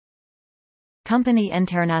Compagnie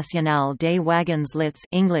Internationale des Wagons-Lits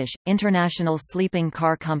English, International Sleeping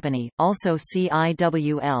Car Company, also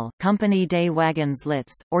CIWL, Compagnie des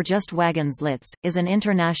Wagons-Lits, or just Wagons-Lits, is an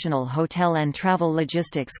international hotel and travel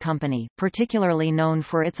logistics company, particularly known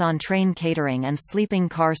for its on-train catering and sleeping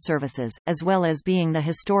car services, as well as being the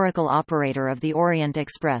historical operator of the Orient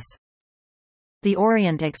Express. The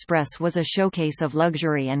Orient Express was a showcase of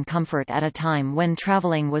luxury and comfort at a time when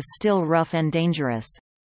traveling was still rough and dangerous.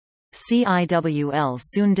 CIWL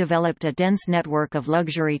soon developed a dense network of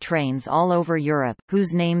luxury trains all over Europe,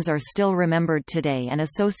 whose names are still remembered today and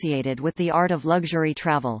associated with the art of luxury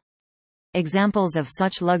travel. Examples of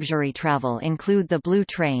such luxury travel include the Blue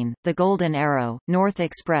Train, the Golden Arrow, North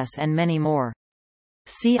Express and many more.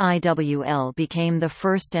 CIWL became the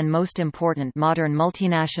first and most important modern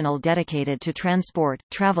multinational dedicated to transport,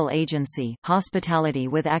 travel agency, hospitality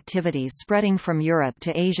with activities spreading from Europe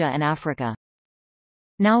to Asia and Africa.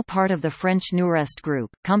 Now part of the French Newrest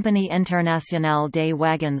Group, Compagnie Internationale des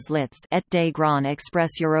Wagons-Lits et des Grands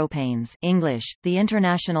Express Européens English, the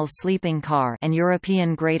International Sleeping Car and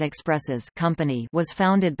European Great Expresses Company was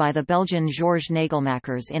founded by the Belgian Georges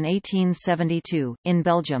Nagelmakers in 1872, in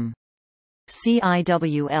Belgium.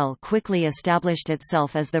 CIWL quickly established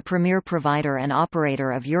itself as the premier provider and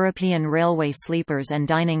operator of European railway sleepers and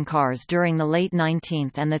dining cars during the late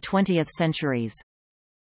 19th and the 20th centuries.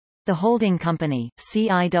 The holding company,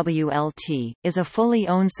 CIWLT, is a fully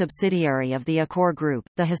owned subsidiary of the Accor Group.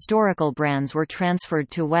 The historical brands were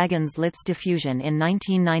transferred to Wagons-Lits Diffusion in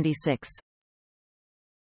 1996.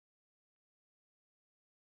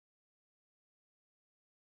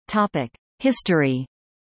 Topic: History.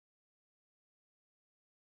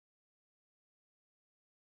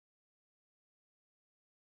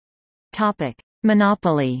 Topic: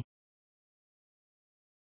 Monopoly.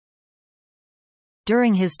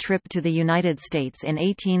 During his trip to the United States in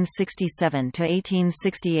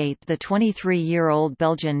 1867–1868, the 23-year-old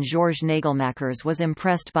Belgian Georges Nagelmakers was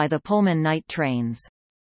impressed by the Pullman night trains.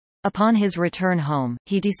 Upon his return home,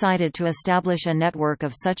 he decided to establish a network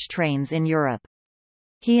of such trains in Europe.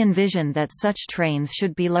 He envisioned that such trains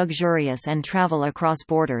should be luxurious and travel across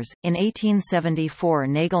borders. In 1874,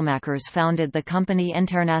 Nagelmakers founded the Compagnie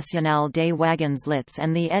Internationale des Wagons-Lits,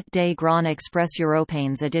 and the Et des Grands Express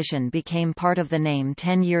Européens edition became part of the name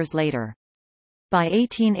 10 years later. By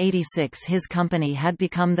 1886, his company had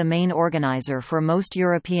become the main organizer for most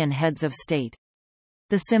European heads of state.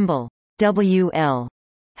 The symbol WL,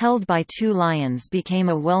 held by two lions, became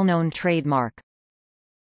a well-known trademark.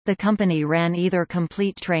 The company ran either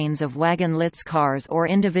complete trains of Wagonlits cars or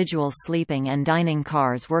individual sleeping and dining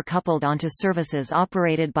cars were coupled onto services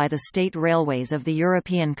operated by the state railways of the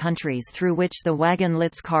European countries through which the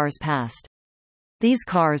Wagonlits cars passed. These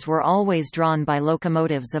cars were always drawn by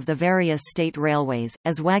locomotives of the various state railways,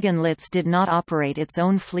 as Wagonlits did not operate its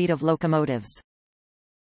own fleet of locomotives.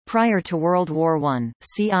 Prior to World War I,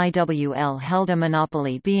 CIWL held a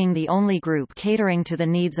monopoly, being the only group catering to the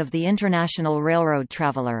needs of the international railroad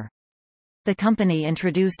traveler. The company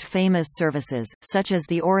introduced famous services, such as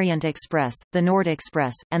the Orient Express, the Nord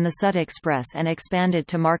Express, and the Sud Express, and expanded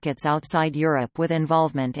to markets outside Europe with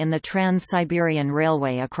involvement in the Transsibérien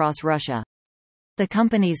Railway across Russia. The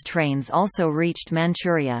company's trains also reached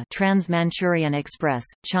Manchuria, Trans-Manchurian Express,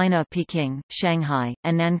 China, Peking, Shanghai,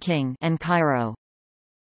 and Nanking, and Cairo.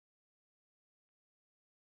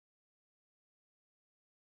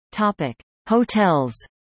 Topic: Hotels.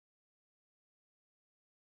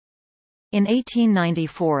 In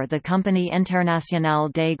 1894, the Compagnie Internationale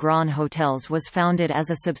des Grands Hôtels was founded as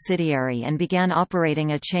a subsidiary and began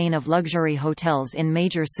operating a chain of luxury hotels in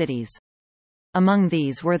major cities. Among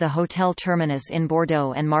these were the Hotel Terminus in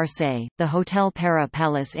Bordeaux and Marseille, the Hotel Para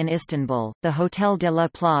Palace in Istanbul, the Hotel de la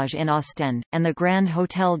Plage in Ostend, and the Grand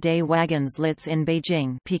Hotel des Wagons-Lits in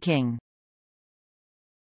Beijing, Peking.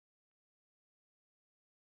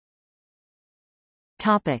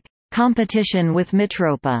 Topic: Competition with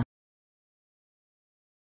Mitropa.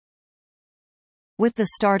 With the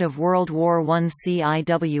start of World War I,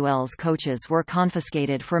 CIWL's coaches were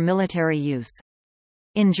confiscated for military use.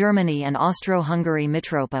 In Germany and Austro-Hungary,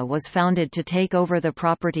 Mitropa was founded to take over the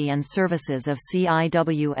property and services of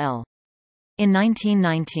CIWL. In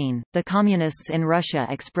 1919, the Communists in Russia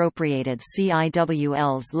expropriated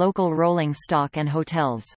CIWL's local rolling stock and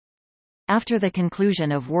hotels. After the conclusion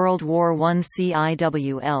of World War I,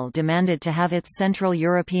 CIWL demanded to have its Central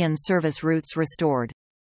European service routes restored.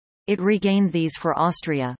 It regained these for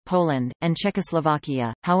Austria, Poland, and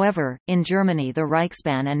Czechoslovakia. However, in Germany the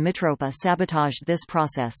Reichsbahn and Mitropa sabotaged this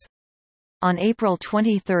process. On April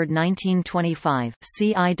 23, 1925,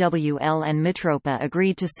 CIWL and Mitropa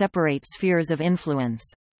agreed to separate spheres of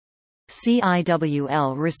influence.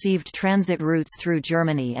 CIWL received transit routes through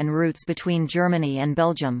Germany and routes between Germany and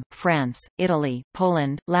Belgium, France, Italy,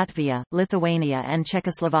 Poland, Latvia, Lithuania and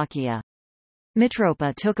Czechoslovakia.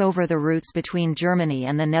 Mitropa took over the routes between Germany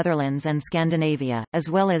and the Netherlands and Scandinavia, as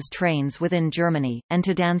well as trains within Germany, and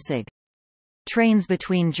to Danzig. Trains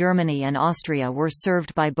between Germany and Austria were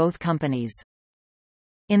served by both companies.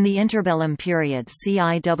 In the interbellum period,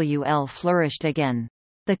 CIWL flourished again.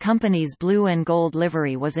 The company's blue and gold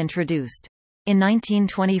livery was introduced. In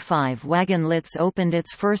 1925, Wagonlits opened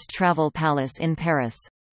its first travel palace in Paris.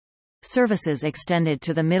 Services extended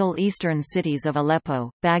to the Middle Eastern cities of Aleppo,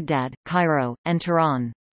 Baghdad, Cairo, and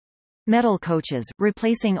Tehran. Metal coaches,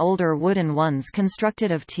 replacing older wooden ones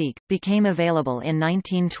constructed of teak, became available in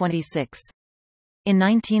 1926. In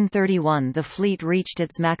 1931 the fleet reached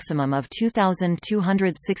its maximum of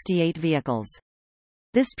 2,268 vehicles.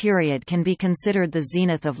 This period can be considered the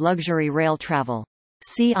zenith of luxury rail travel.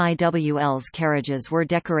 CIWL's carriages were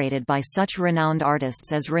decorated by such renowned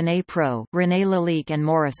artists as René Pro, René Lalique and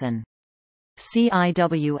Morrison.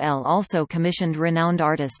 CIWL also commissioned renowned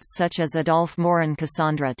artists such as Adolphe Morin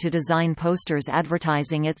Cassandra to design posters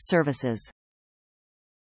advertising its services.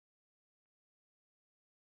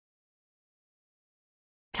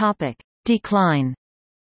 Decline.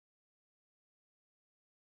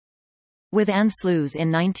 With Anschluss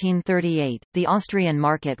in 1938, the Austrian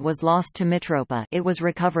market was lost to Mitropa. It was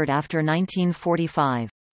recovered after 1945.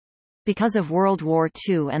 Because of World War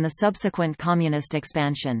II and the subsequent communist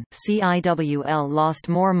expansion, CIWL lost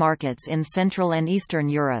more markets in Central and Eastern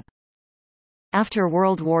Europe. After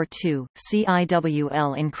World War II,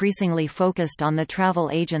 CIWL increasingly focused on the travel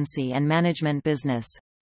agency and management business.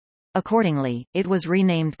 Accordingly, it was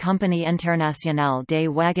renamed Compagnie Internationale des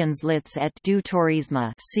Wagons-Lits et du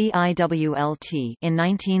Tourisme (CIWLT) in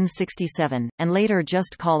 1967, and later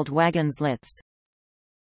just called Wagons-Lits.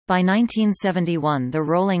 By 1971 the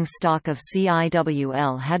rolling stock of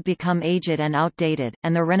CIWL had become aged and outdated,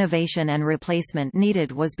 and the renovation and replacement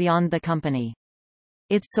needed was beyond the company.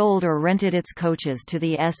 It sold or rented its coaches to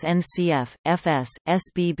the SNCF, FS,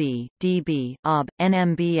 SBB, DB, OB,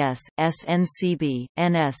 NMBS, SNCB,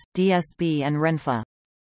 NS, DSB and Renfa.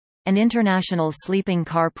 An international sleeping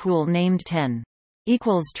car pool named 10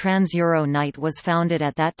 Trans-Euro Night was founded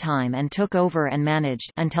at that time and took over and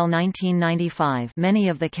managed until 1995 many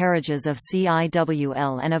of the carriages of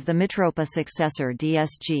CIWL and of the Mitropa successor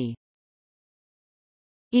DSG.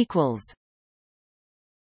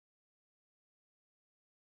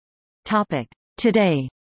 Today.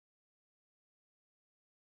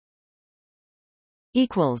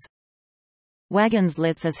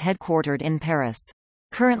 Wagons-Lits is headquartered in Paris.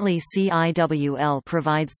 Currently CIWL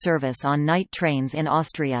provides service on night trains in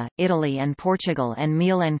Austria, Italy and Portugal and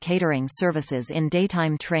meal and catering services in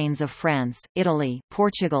daytime trains of France, Italy,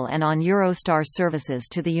 Portugal and on Eurostar services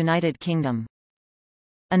to the United Kingdom.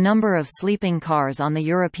 A number of sleeping cars on the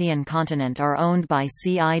European continent are owned by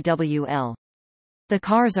CIWL. The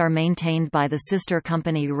cars are maintained by the sister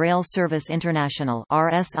company Rail Service International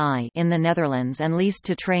 (RSI) in the Netherlands and leased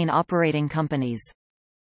to train operating companies.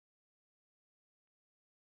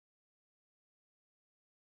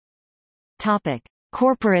 Topic: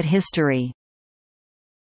 Corporate history.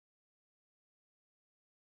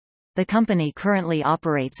 The company currently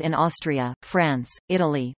operates in Austria, France,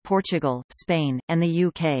 Italy, Portugal, Spain, and the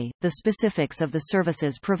UK. The specifics of the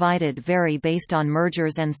services provided vary based on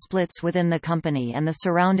mergers and splits within the company and the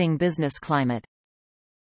surrounding business climate.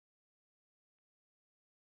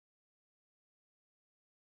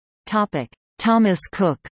 Topic: Thomas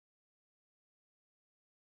Cook.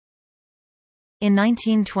 In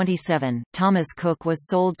 1927, Thomas Cook was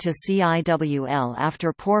sold to CIWL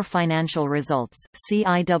after poor financial results.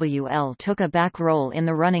 CIWL took a back role in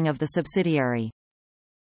the running of the subsidiary.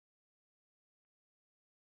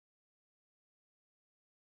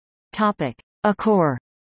 Accor.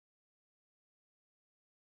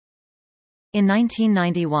 In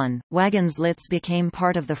 1991, Wagons-Lits became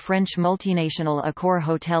part of the French multinational Accor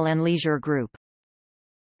Hotel and Leisure Group.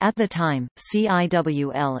 At the time,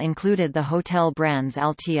 CIWL included the hotel brands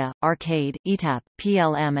Altea, Arcade, Etap,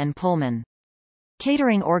 PLM and Pullman.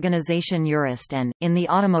 Catering organization Newrest and, in the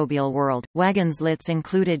automobile world, Wagons-Lits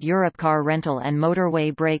included Europcar rental and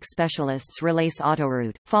motorway brake specialists Relace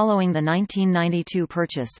Autoroute. Following the 1992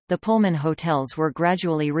 purchase, the Pullman hotels were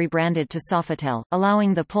gradually rebranded to Sofitel,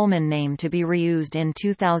 allowing the Pullman name to be reused in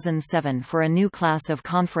 2007 for a new class of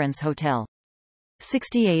conference hotel.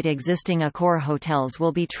 68 existing Accor hotels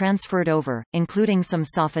will be transferred over, including some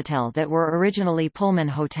Sofitel that were originally Pullman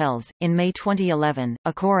hotels. In May 2011,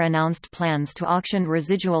 Accor announced plans to auction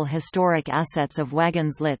residual historic assets of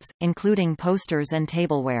Wagons-Lits, including posters and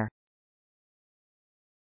tableware.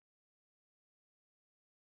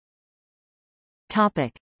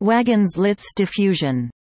 Wagons-Lits Diffusion.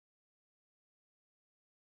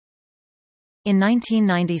 In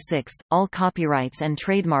 1996, all copyrights and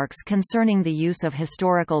trademarks concerning the use of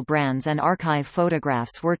historical brands and archive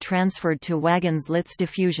photographs were transferred to Wagons-Lits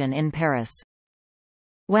Diffusion in Paris.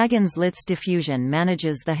 Wagons-Lits Diffusion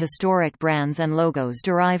manages the historic brands and logos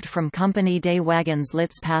derived from Compagnie des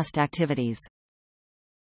Wagons-Lits past activities.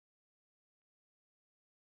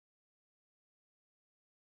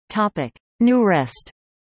 Newrest.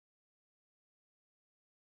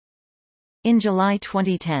 In July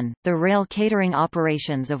 2010, the rail catering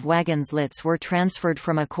operations of Wagons-Lits were transferred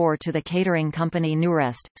from Accor to the catering company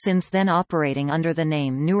Newrest, since then operating under the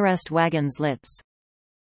name Newrest Wagons-Lits.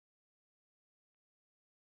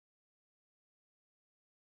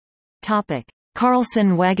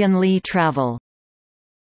 Carlson Wagonlit Travel.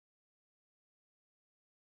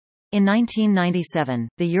 In 1997,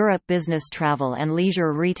 the Europe Business Travel and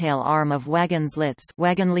Leisure retail arm of Wagons-Lits,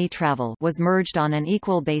 Wagonlit Travel, was merged on an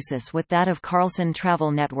equal basis with that of Carlson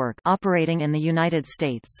Travel Network, operating in the United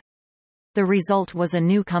States. The result was a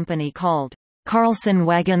new company called Carlson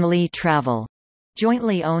Wagonlit Travel,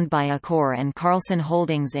 jointly owned by Accor and Carlson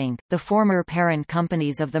Holdings Inc., the former parent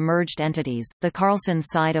companies of the merged entities. The Carlson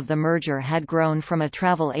side of the merger had grown from a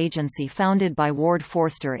travel agency founded by Ward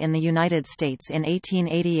Forster in the United States in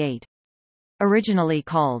 1888. Originally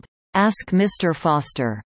called Ask Mr.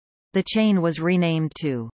 Foster, the chain was renamed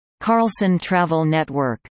to Carlson Travel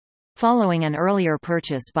Network, following an earlier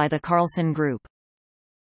purchase by the Carlson Group.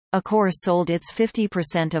 Accor sold its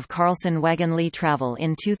 50% of Carlson Wagonlit Travel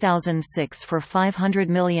in 2006 for €500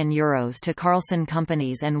 million to Carlson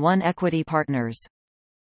companies and One Equity Partners.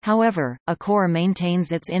 However, Accor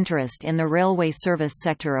maintains its interest in the railway service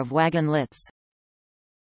sector of Wagonlits.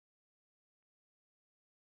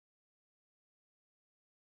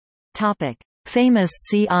 Famous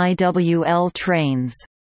CIWL trains.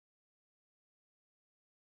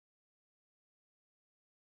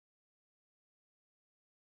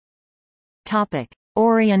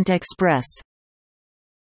 Orient Express.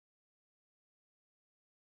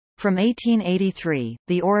 From 1883,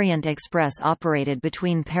 the Orient Express operated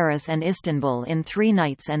between Paris and Istanbul in 3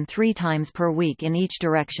 nights and 3 times per week in each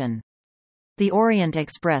direction. The Orient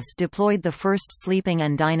Express deployed the first sleeping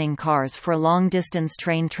and dining cars for long-distance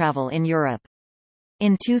train travel in Europe.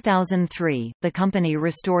 In 2003, the company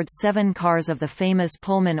restored 7 cars of the famous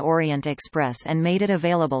Pullman Orient Express and made it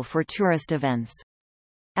available for tourist events.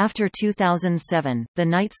 After 2007, the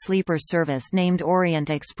night sleeper service named Orient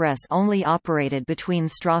Express only operated between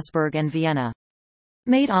Strasbourg and Vienna.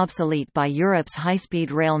 Made obsolete by Europe's high-speed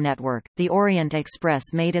rail network, the Orient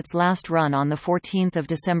Express made its last run on 14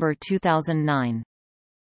 December 2009.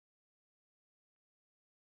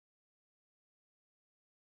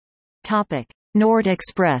 Nord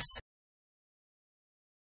Express.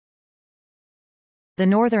 The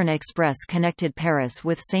Northern Express connected Paris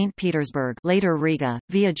with St. Petersburg, later Riga,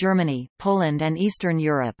 via Germany, Poland and Eastern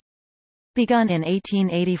Europe. Begun in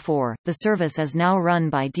 1884, the service is now run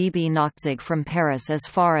by DB Nachtzug from Paris as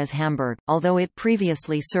far as Hamburg, although it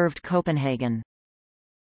previously served Copenhagen.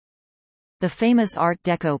 The famous Art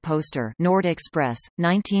Deco poster Nord Express,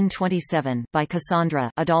 1927, by Cassandra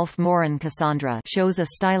Adolphe Morin Cassandra shows a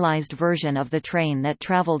stylized version of the train that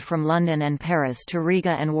traveled from London and Paris to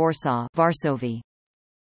Riga and Warsaw Varsovie.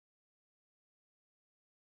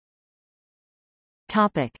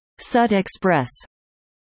 Sud Express.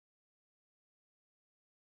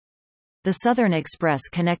 The Southern Express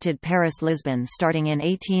connected Paris-Lisbon starting in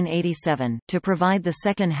 1887, to provide the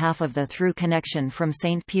second half of the through connection from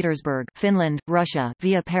St. Petersburg, Finland, Russia,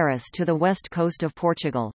 via Paris to the west coast of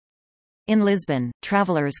Portugal. In Lisbon,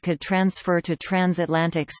 travelers could transfer to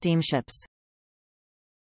transatlantic steamships.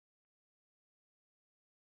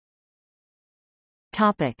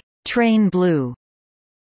 Train Bleu.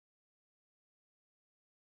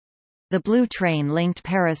 The Blue Train linked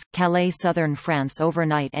Paris, Calais, southern France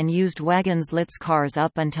overnight and used Wagons-Lits cars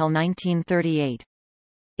up until 1938.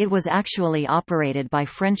 It was actually operated by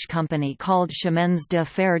French company called Chemins de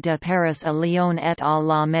Fer de Paris à Lyon et à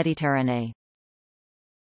la Méditerranée.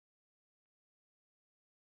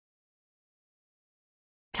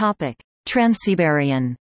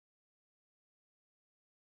 Transsibérien.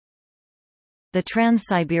 The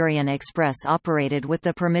Transsiberian Express operated with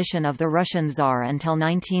the permission of the Russian Tsar until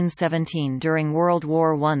 1917. During World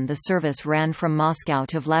War I, the service ran from Moscow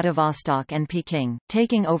to Vladivostok and Peking,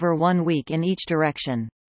 taking over 1 week in each direction.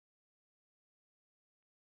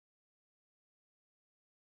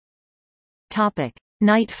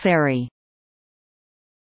 Night Ferry.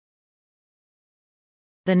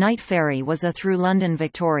 The Night Ferry was a through London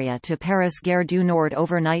Victoria to Paris Gare du Nord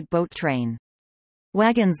overnight boat train.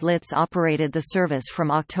 Wagons-Lits operated the service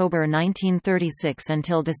from October 1936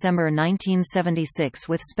 until December 1976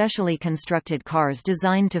 with specially constructed cars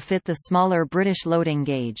designed to fit the smaller British loading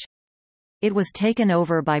gauge. It was taken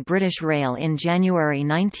over by British Rail in January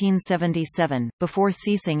 1977, before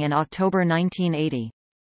ceasing in October 1980.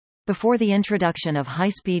 Before the introduction of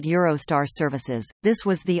high-speed Eurostar services, this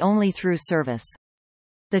was the only through service.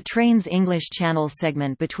 The train's English Channel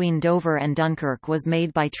segment between Dover and Dunkirk was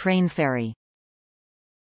made by Train Ferry.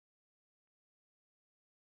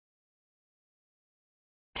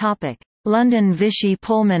 London Vichy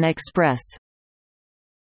Pullman Express.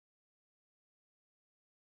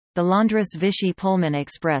 The Londres Vichy Pullman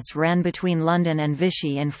Express ran between London and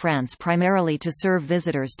Vichy in France primarily to serve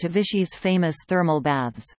visitors to Vichy's famous thermal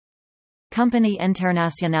baths. Compagnie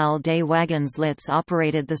Internationale des Wagons-Lits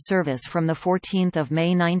operated the service from 14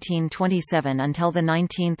 May 1927 until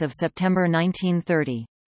 19 September 1930.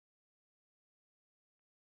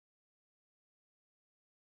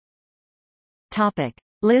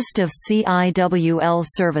 List of CIWL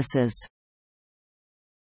services.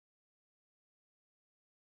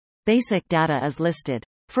 Basic data is listed.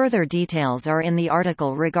 Further details are in the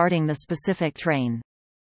article regarding the specific train.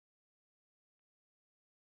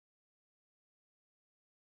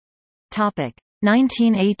 Topic: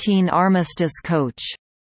 1918 Armistice coach.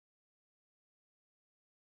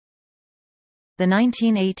 The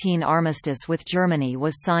 1918 armistice with Germany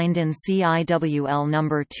was signed in CIWL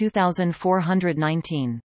number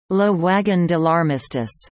 2419. Le Wagon de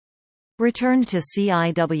l'Armistice. Returned to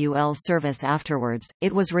CIWL service afterwards,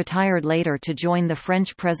 it was retired later to join the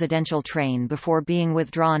French presidential train before being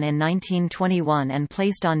withdrawn in 1921 and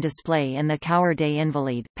placed on display in the Cour des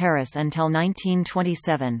Invalides, Paris until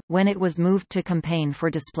 1927, when it was moved to Compagnie for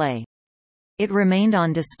display. It remained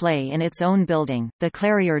on display in its own building, the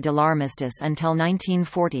Clairiere de l'Armistice until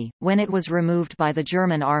 1940, when it was removed by the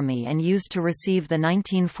German army and used to receive the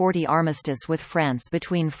 1940 armistice with France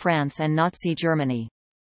between France and Nazi Germany.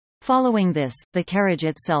 Following this, the carriage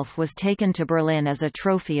itself was taken to Berlin as a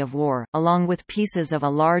trophy of war, along with pieces of a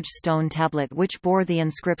large stone tablet which bore the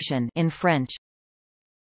inscription in French.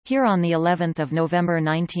 Here on the 11th of November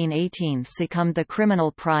 1918 succumbed the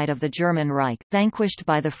criminal pride of the German Reich, vanquished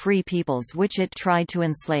by the free peoples which it tried to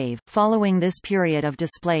enslave. Following this period of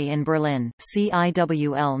display in Berlin,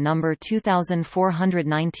 CIWL number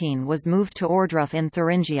 2419 was moved to Ohrdruf in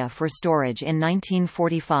Thuringia for storage in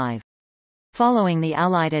 1945. Following the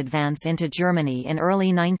Allied advance into Germany in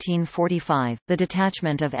early 1945, the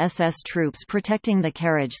detachment of SS troops protecting the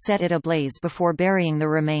carriage set it ablaze before burying the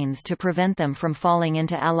remains to prevent them from falling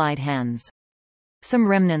into Allied hands. Some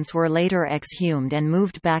remnants were later exhumed and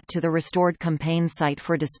moved back to the restored Compagnie site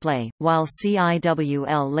for display, while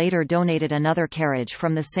CIWL later donated another carriage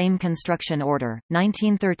from the same construction order.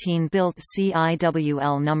 1913 built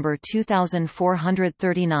CIWL number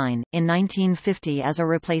 2439, in 1950 as a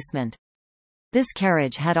replacement. This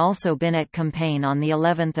carriage had also been at Compagnie on the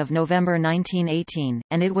 11th of November 1918,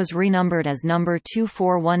 and it was renumbered as number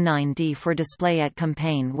 2419D for display at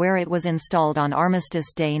Compagnie where it was installed on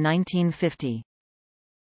Armistice Day 1950.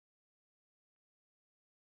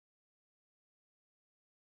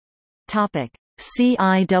 Topic: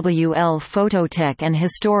 CIWL Phototheque and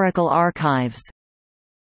Historical Archives.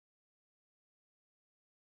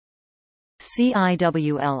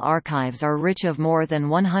 CIWL archives are rich of more than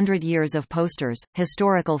 100 years of posters,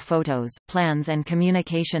 historical photos, plans and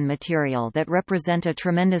communication material that represent a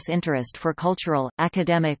tremendous interest for cultural,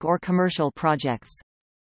 academic or commercial projects.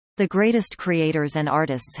 The greatest creators and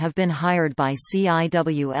artists have been hired by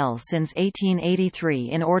CIWL since 1883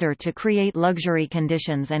 in order to create luxury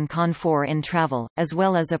conditions and comfort in travel, as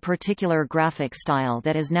well as a particular graphic style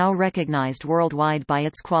that is now recognized worldwide by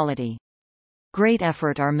its quality. Great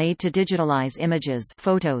effort are made to digitalize images,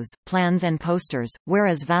 photos, plans and posters,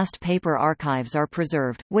 whereas vast paper archives are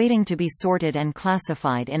preserved, waiting to be sorted and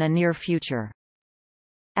classified in a near future.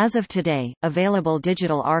 As of today, available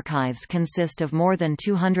digital archives consist of more than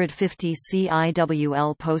 250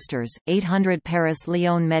 CIWL posters, 800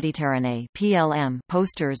 Paris-Lyon Méditerranée (PLM)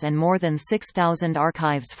 posters and more than 6,000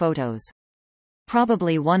 archives photos.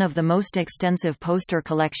 Probably one of the most extensive poster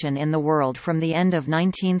collection in the world from the end of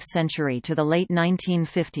 19th century to the late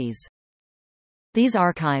 1950s. These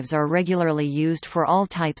archives are regularly used for all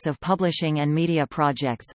types of publishing and media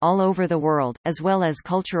projects, all over the world, as well as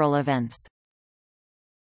cultural events.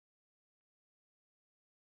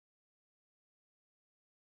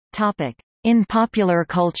 In popular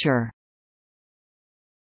culture.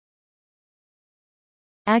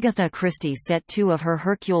 Agatha Christie set two of her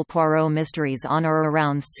Hercule Poirot mysteries on or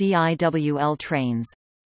around CIWL trains.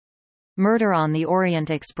 Murder on the Orient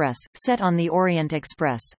Express, set on the Orient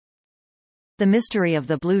Express. The Mystery of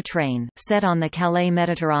the Blue Train, set on the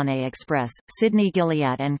Calais-Méditerranée Express. Sidney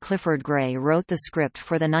Gilliatt and Clifford Gray wrote the script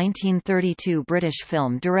for the 1932 British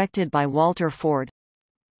film directed by Walter Ford.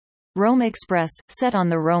 Rome Express, set on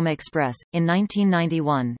the Rome Express. In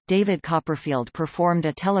 1991, David Copperfield performed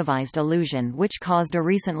a televised illusion which caused a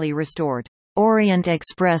recently restored Orient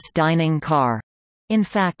Express dining car, in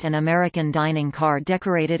fact an American dining car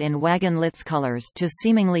decorated in Wagonlits colors, to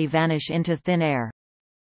seemingly vanish into thin air.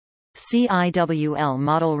 CIWL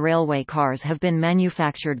model railway cars have been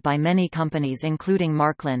manufactured by many companies including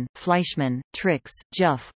Marklin, Fleischmann, Trix,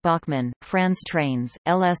 Juff, Bachmann, France Trains,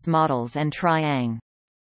 LS Models and Triang.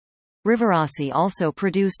 Rivarossi also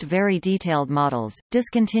produced very detailed models.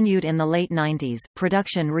 Discontinued in the late 90s,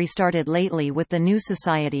 production restarted lately with the new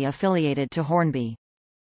society affiliated to Hornby.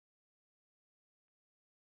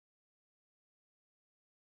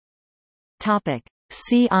 Topic: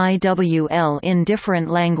 CIWL in different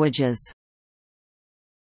languages.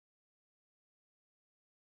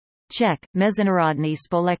 Czech, Mezinárodní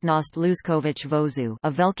společnost Lůžkových vozů a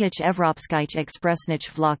Velkých evropských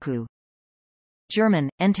expresních vlaků. German,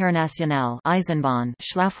 Internationale Eisenbahn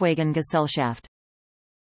Schlafwagengesellschaft.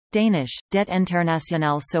 Danish, Det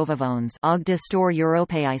Internationale Sovevogns og de Store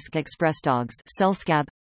Europæiske Expressdogs Selskab.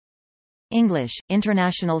 English,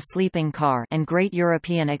 International Sleeping Car and Great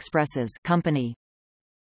European Expresses Company.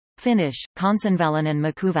 Finnish, Kansanvälinen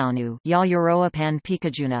Makuvaunu ja Euroopan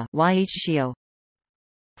Pikajuna Yhcio.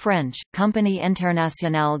 French, Compagnie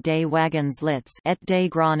Internationale des Wagons-Lits et des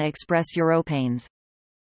Grands Express Européens.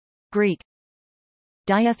 Greek,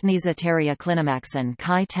 Diethnésa Klinimaxon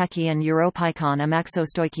kai Takion Europikon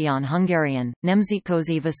Amaxostoikion Hungarian,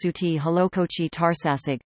 Nemzetközi Vasuti Holokochi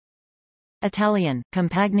Tarsasig. Italian,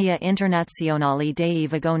 Compagnia Internazionale dei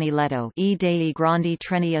Vagoni Letto e dei Grandi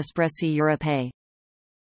Treni Espressi Europei.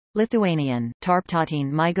 Lithuanian,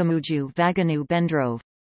 Tarptatin Mygamuju Vagonu Bendrove.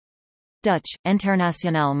 Dutch,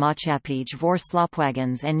 Internationale Maatschappij voor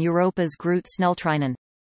Slaapwagens en Europa's Groot Sneltreinen.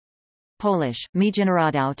 Polish,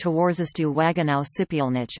 Međunarodno Towarzystu Wagonów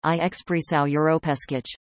Sypialnych I Expressão Europejskich.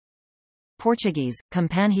 Portuguese,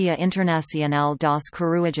 Companhia Internacional dos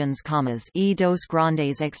Carruagens e dos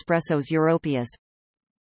Grandes Expressos Europeus.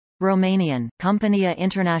 Romanian, Compania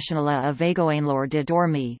Internațională a Vagoanelor de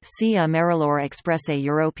Dormi și a Marilor Exprese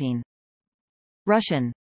Europene.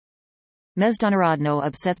 Russian, Mezdunarodno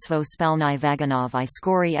obsetstvo spalni vagonov I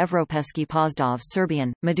skori Evropeski pozdov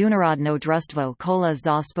Serbian, Međunarodno društvo kola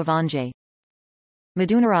za spavanje.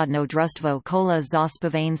 Međunarodno društvo kola za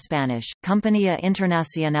spavane Spanish, Compania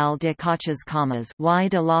Internacional de Coches y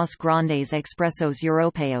de los Grandes Expressos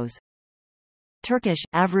Europeos. Turkish,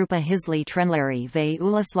 Avrupa Hizli Trenleri ve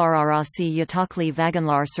Uluslararası Yatakli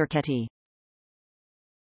Vagonlar Şirketi.